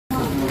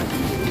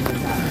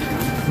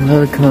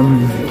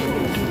Welcome.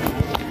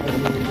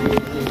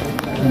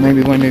 You might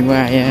be wondering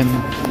where I am.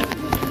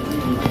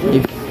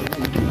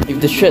 If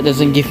the shirt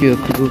doesn't give you a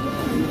clue,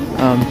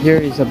 here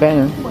is a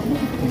banner.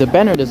 The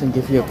banner doesn't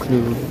give you a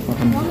clue.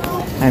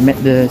 I'm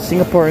at the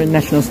Singapore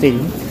National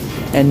Stadium,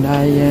 and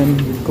I am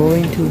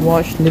going to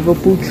watch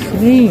Liverpool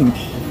train.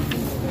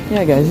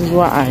 Yeah, guys, this is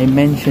what I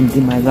mentioned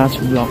in my last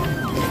vlog,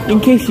 in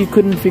case you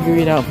couldn't figure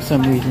it out for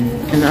some reason.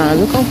 And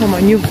look out for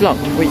my new vlog,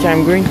 which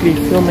I'm going to be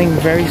filming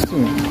very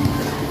soon.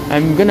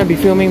 I'm gonna be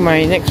filming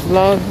my next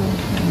vlog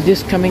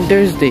this coming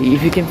Thursday.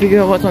 If you can figure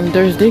out what's on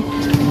Thursday,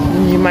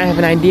 then you might have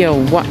an idea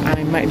of what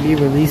I might be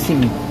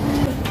releasing.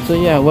 So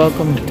yeah,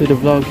 welcome to the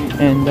vlog,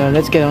 and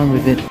let's get on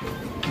with it.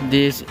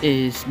 This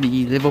is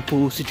the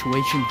Liverpool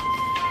situation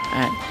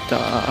at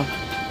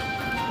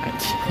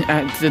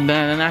the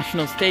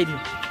National Stadium.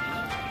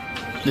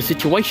 The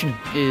situation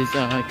is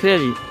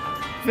clearly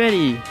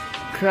very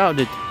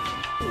crowded.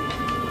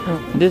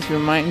 This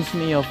reminds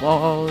me of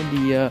all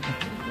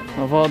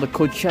the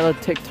Coachella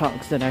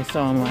TikToks that I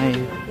saw on my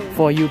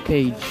For You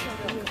page.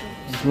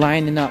 Just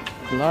lining up,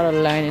 a lot of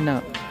lining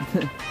up.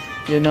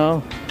 You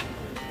know,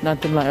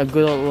 nothing like a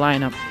good old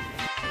lineup.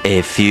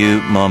 A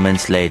few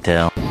moments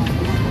later.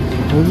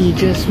 We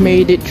just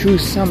made it through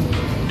some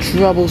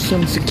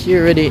troublesome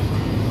security,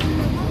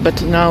 but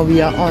now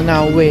we are on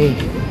our way.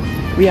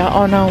 We are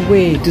on our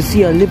way to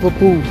see a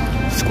Liverpool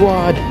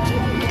squad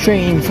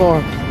train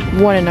for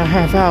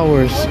 1.5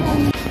 hours.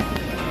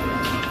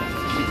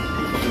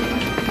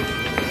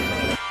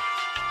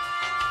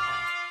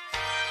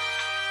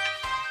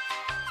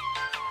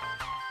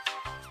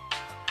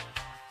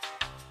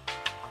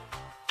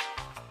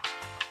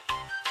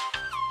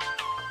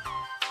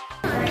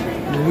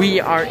 We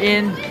are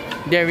in.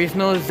 There is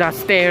no the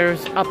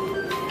stairs up,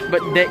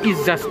 but there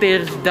is the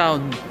stairs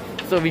down.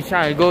 So we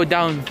shall go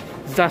down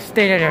the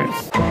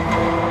stairs.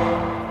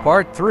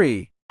 Part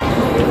 3.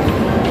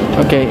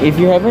 Okay, if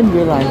you haven't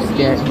realized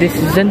yet, this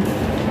isn't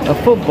a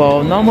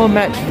football normal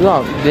match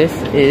vlog. This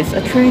is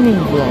a training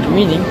vlog,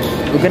 meaning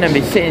we're gonna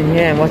be sitting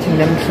here and watching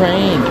them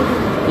train.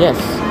 Yes,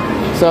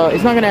 so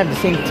it's not gonna have the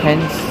same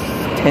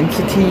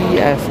intensity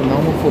as a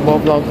normal football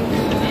vlog,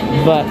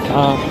 but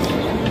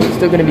it's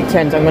still gonna be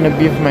tense. I'm gonna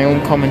give my own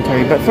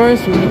commentary. But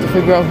first, we need to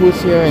figure out who's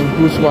here and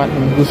who's what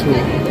and who's who.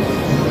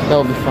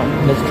 That'll be fun.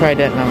 Let's try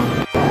that now.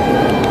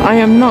 I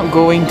am not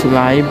going to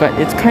lie, but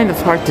it's kind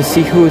of hard to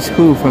see who's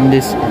who from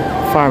this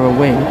far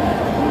away.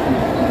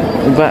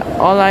 But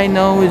all I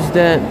know is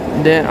that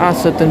there are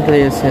certain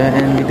players here,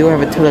 and we do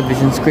have a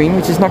television screen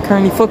which is not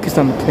currently focused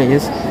on the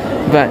players.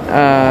 But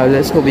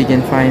let's hope we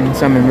can find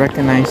some and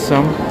recognize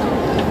some.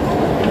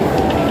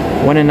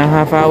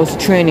 1.5 hours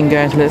training,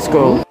 guys. Let's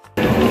go.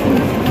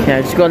 Yeah,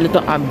 I just got a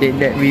little update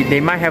that they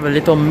might have a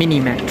little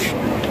mini match.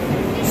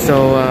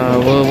 So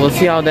we'll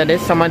see how that is.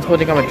 Someone's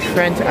holding up a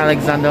Trent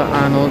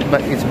Alexander-Arnold,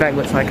 but it's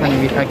backwards, so I can't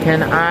read.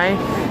 Can I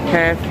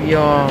have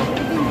your...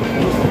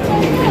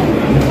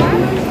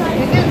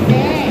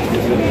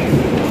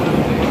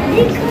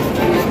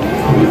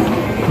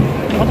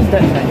 What is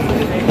that sign?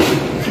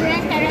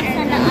 Trent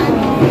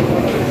Alexander-Arnold.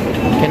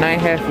 Can I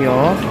have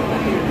your...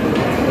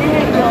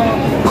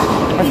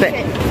 What's that?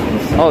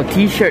 Oh,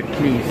 t-shirt,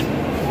 please.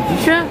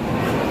 T-shirt?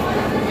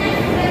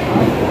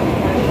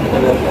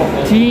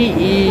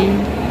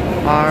 T-E-R-S-E-Y.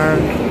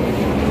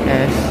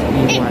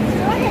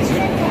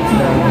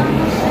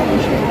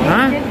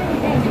 Huh?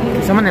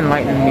 Can someone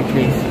enlighten me,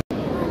 please?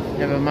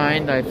 Never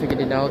mind, I figured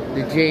it out.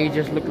 The J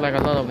just looked like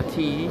a lot of a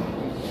T.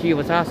 She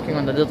was asking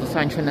on the little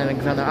sign, Trent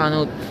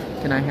Alexander-Arnold,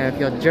 can I have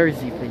your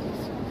jersey,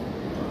 please?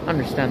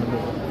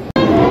 Understandable.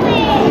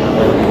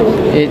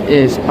 It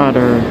is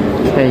utter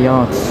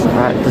chaos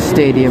at the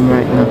stadium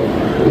right now.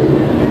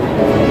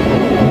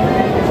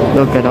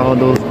 Look at all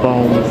those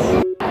balls.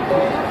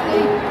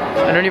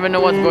 I don't even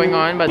know what's going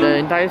on, but the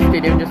entire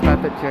stadium just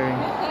started cheering.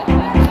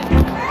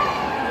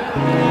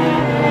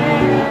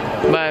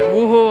 But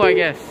woohoo, I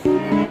guess.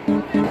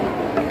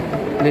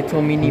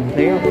 Little mini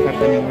playoff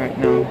happening right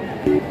now.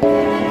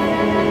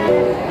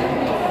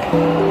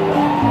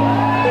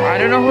 I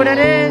don't know who that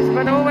is,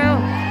 but oh well.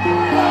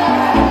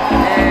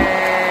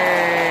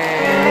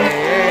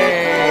 Hey.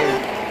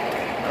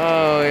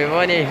 Oh,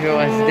 what if it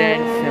was that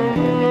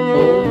simple?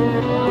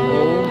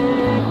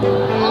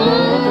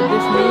 What did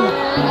this mean?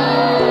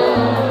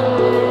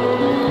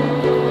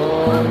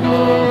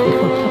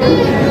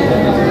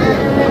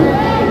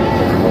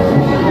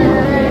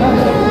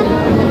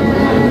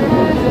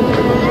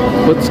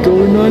 What's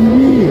going on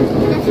here?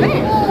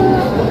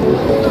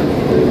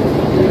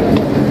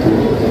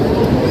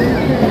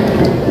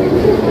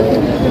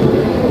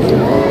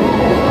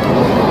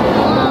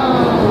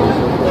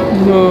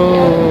 No.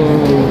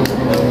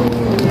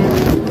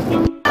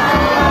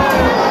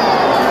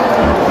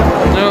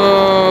 No.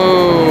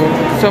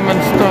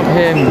 Someone stop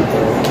him.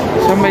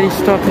 Somebody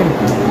stop him.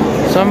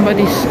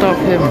 Somebody stop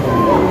him.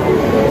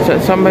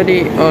 Somebody...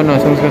 Oh no,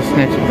 someone's gonna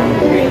snatch it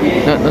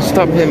down. No,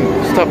 stop him.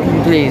 Stop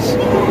him, please.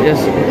 Yes.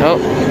 Oh.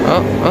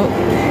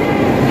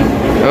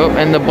 Oh,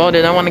 and the ball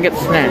didn't want to get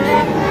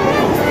snatched.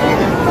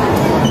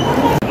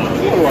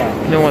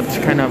 You know what's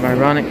kind of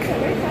ironic?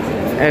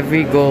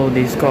 Every goal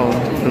they score,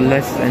 the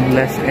less and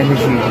less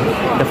energy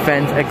the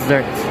fans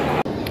exert.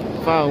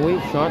 Far away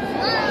shot,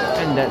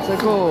 and that's a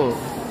goal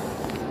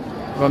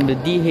from the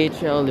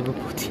DHL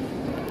Liverpool team.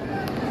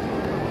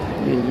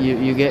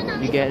 You get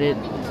it.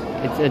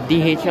 It's a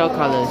DHL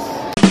colors.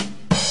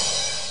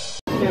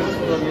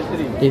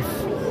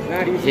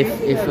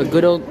 If a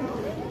good old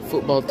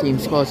football team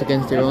scores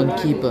against their own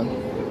keeper,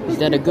 is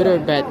that a good or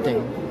bad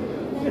thing?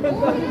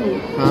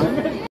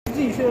 Huh?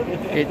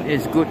 It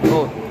is good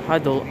old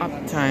huddle up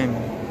time.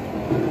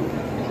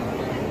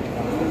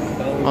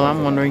 All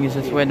I'm wondering is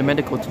just where the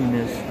medical team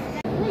is.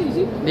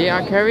 They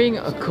are carrying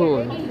a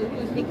cone.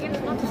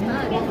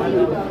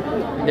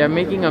 They're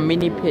making a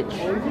mini pitch.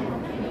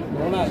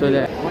 So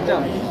that...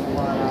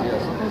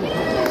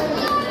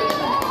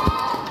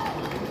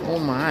 Oh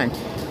my.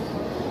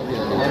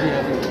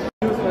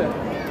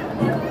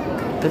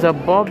 There's a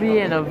Bobby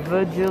and a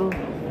Virgil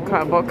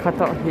cardboard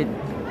cutout hit.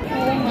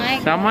 Oh my.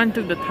 Someone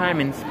took the time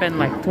and spent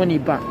like 20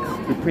 bucks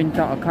to print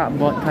out a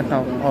cardboard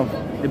cutout of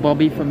the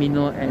Bobby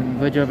Firmino and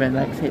Virgil van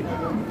Dijk's head.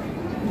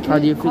 How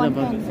do you feel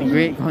about it?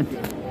 Great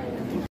content.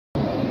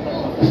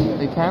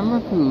 The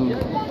camera crew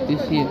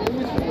is here.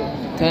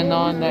 Turn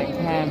on that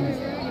cam.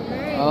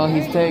 Oh,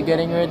 he's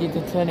getting ready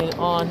to turn it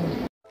on.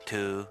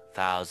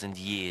 2,000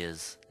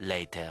 years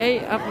later.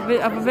 Hey, up a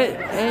bit, up a bit.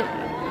 Hey.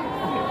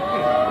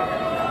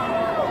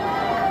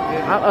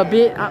 Up a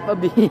bit, up a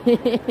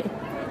bit.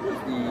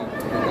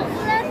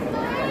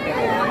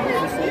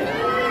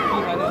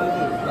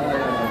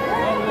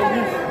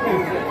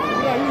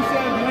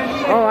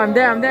 Oh, I'm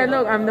there,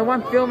 look, I'm the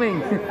one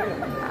filming. At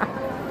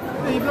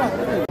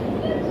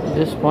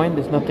this point,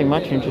 there's nothing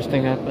much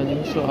interesting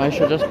happening, so I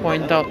should just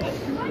point out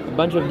a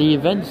bunch of the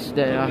events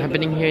that are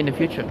happening here in the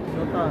future.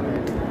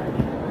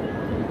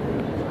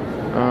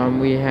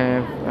 We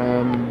have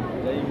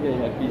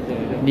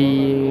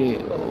the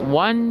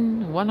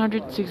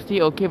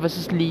 160 OK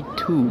versus League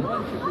 2,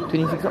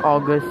 26th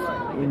August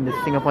in the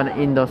Singapore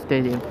Indoor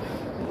Stadium.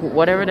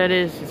 Whatever that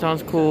is, it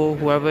sounds cool.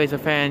 Whoever is a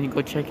fan,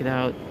 go check it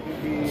out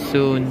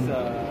soon.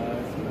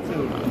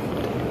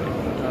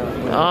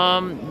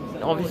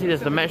 Obviously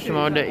there's the match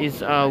tomorrow. There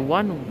is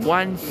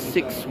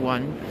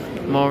 1161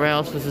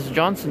 Morales versus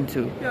Johnson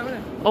 2.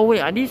 Oh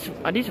wait, are these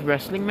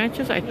wrestling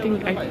matches? I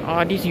think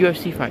are these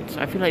UFC fights?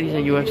 I feel like these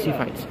are UFC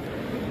fights.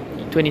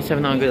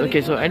 27 August.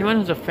 Okay, so anyone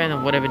who's a fan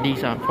of whatever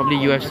these are, probably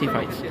UFC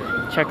fights,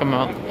 check them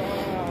out.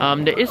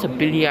 There is a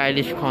Billie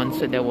Eilish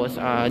concert that was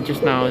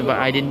just now, but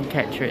I didn't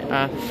capture it.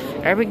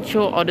 Eric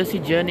Cho Odyssey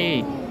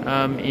Journey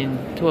in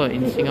tour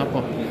in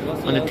Singapore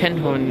on the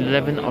 10th or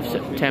 11th of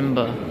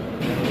September.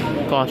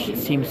 Gosh, it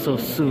seems so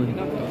soon.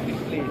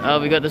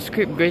 We got the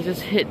Script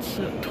Greatest Hits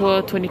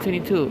Tour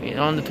 2022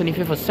 on the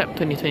 25th of Sep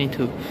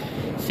 2022,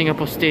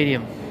 Singapore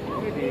Stadium.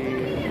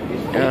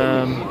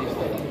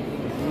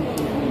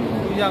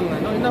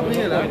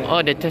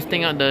 Oh, they're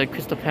testing out the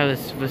Crystal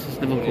Palace versus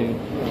Liverpool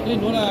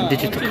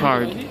digital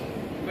card.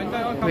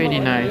 Really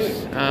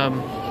nice.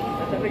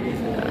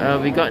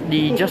 We got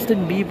the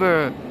Justin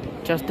Bieber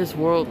Justice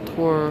World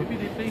Tour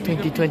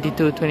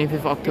 2022,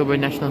 25th October,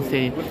 National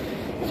Stadium.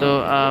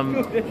 So,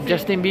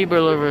 Justin Bieber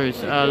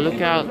lovers,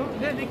 look out.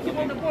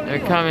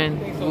 They're coming.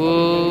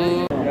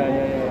 Woo.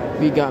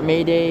 We got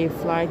Mayday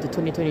Fly to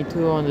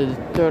 2022 on the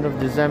 3rd of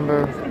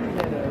December,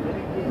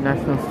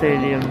 National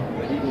Stadium.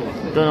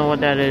 Don't know what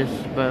that is,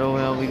 but oh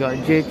well. We got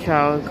J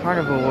Chow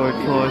Carnival World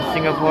Tour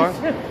Singapore,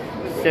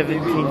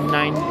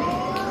 17,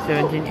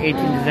 18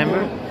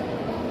 December.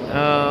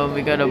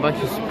 We got a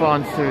bunch of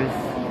sponsors.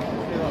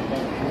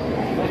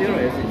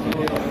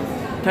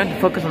 Time to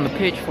focus on the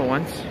page for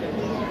once.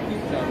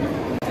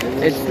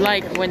 It's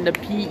like when the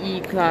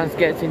PE class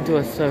gets into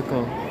a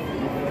circle.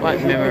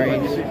 What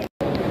memories.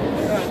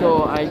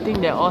 So I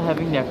think they're all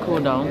having their cool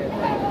down.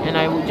 And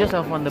I would just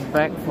have on the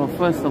back for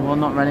first of all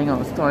not running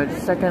out of storage,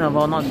 second of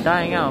all not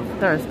dying out of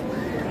thirst,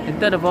 and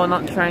third of all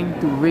not trying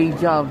to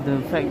rage out of the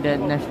fact that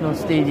National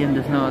Stadium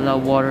does not allow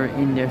water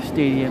in their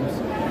stadiums.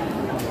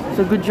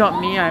 So good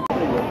job me.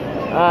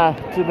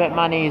 Too bad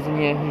Mane isn't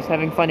here. He's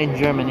having fun in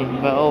Germany,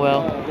 but oh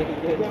well.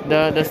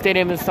 The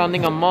stadium is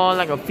sounding more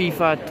like a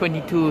FIFA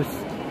 22's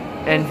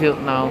Anfield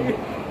now.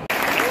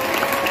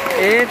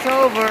 It's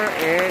over.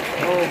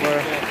 It's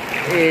over.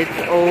 It's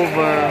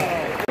over.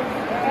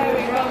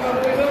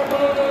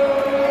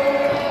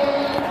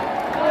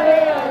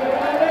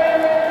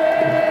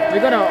 We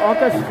got an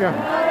orchestra.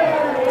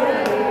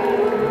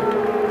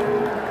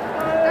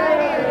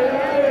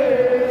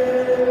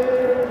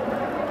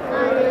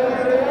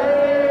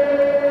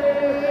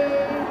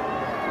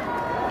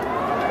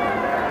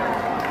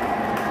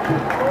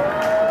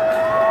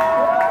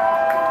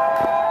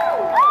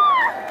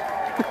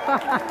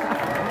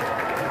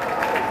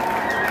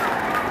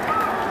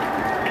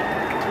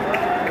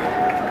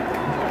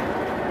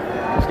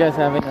 This guy's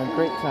having a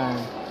great time.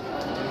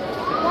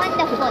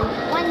 Wonderful,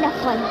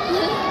 wonderful.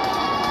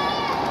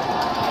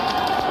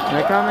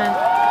 They're coming.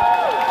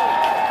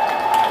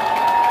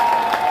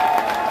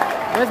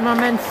 Where's my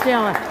man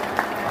Stella?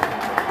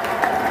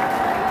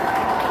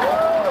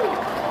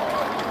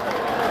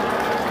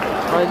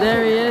 Oh,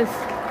 there he is.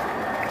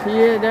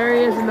 There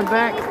he is in the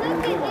back.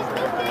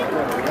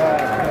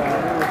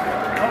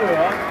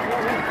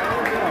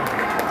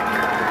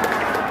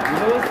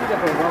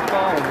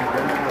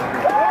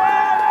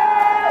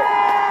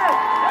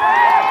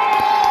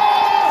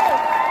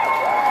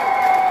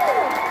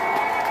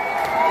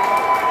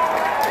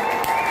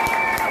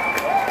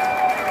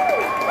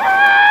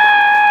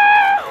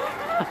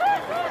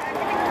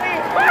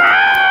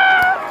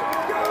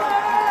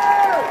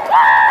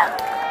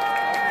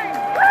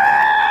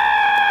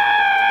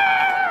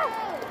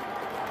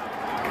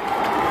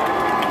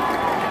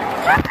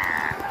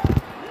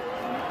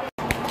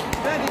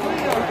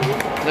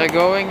 They're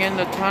going in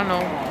the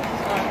tunnel.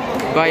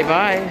 Bye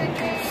bye.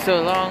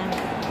 So long.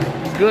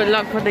 Good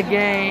luck for the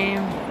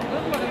game.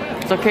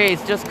 It's okay,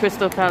 it's just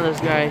Crystal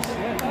Palace, guys.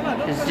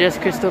 It's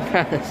just Crystal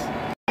Palace.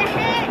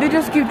 They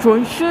just keep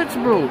throwing shirts,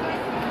 bro.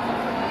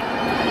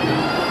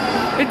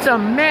 It's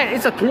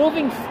a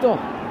clothing store.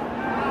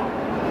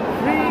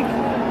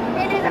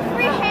 There is a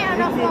free hair on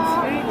the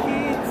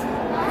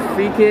floor.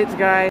 Free kids,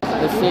 guys.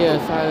 Let's say a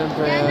silent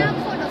They're prayer not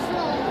for the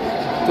floor.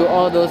 to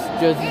all those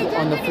jerseys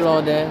on the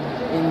floor there,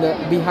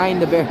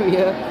 behind the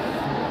barrier,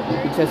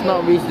 which has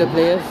not reached the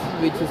players,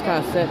 which is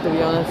kind of sad, to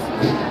be honest.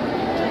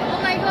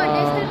 Oh my god,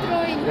 they're still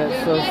throwing.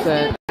 That's so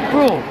sad.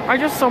 Bro, I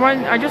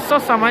just saw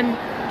someone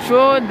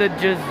throw the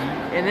jersey,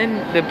 and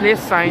then the player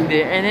signed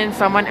it, and then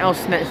someone else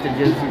snatched the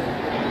jersey.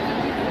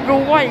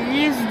 Bro, what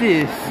is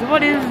this?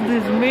 What is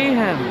this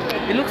mayhem?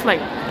 It looks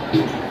like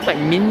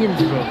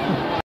Minions, bro.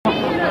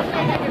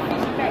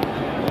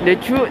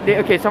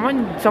 Okay,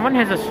 someone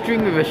has a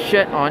string with a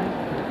shirt on,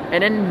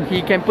 and then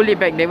he can pull it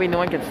back, that way no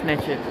one can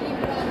snatch it.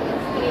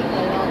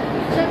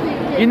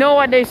 You know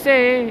what they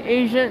say,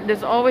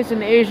 there's always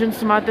an Asian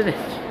smarter than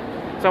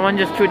someone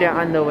just threw their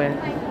underwear.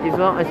 It's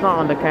not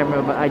on the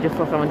camera, but I just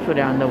saw someone throw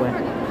their underwear.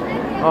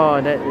 Oh,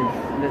 okay.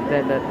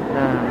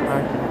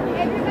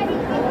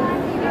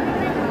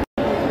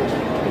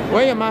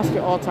 Wear your mask at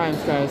all times,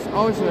 guys.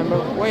 Always remember,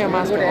 wear your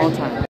mask at all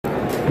times.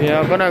 We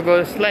are gonna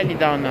go slightly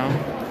down now.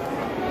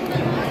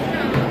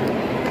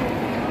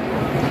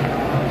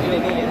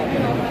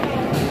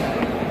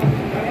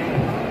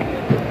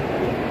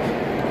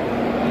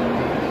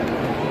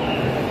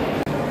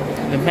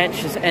 The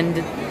match has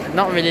ended.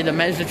 Not really the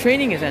match, the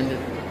training has ended.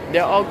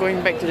 They're all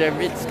going back to their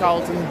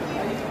Ritz-Carlton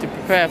to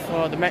prepare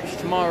for the match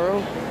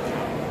tomorrow.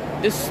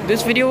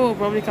 This video will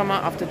probably come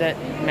out after that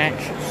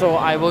match, so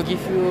I will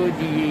give you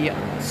the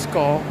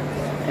score,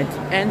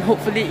 and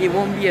hopefully it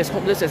won't be as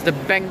hopeless as the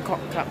Bangkok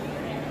Cup.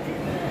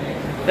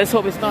 Let's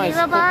hope it's not as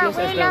hopeless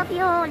as we love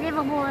you,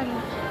 Liverpool.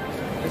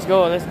 Let's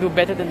go, let's do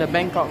better than the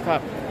Bangkok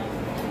Cup.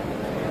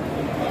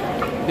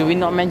 Do we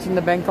not mention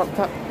the Bangkok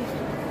Cup?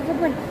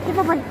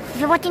 Liverpool, if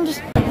you're watching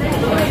this.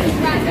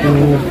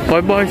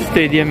 Bye bye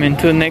stadium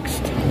until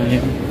next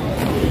time.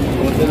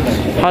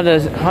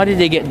 How did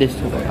they get this?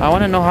 I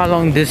want to know how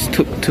long this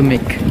took to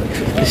make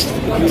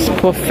this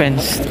poor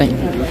fence thing.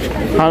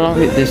 How long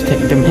did this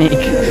take to make,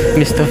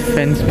 Mr.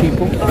 Fence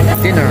people?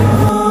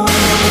 Dinner.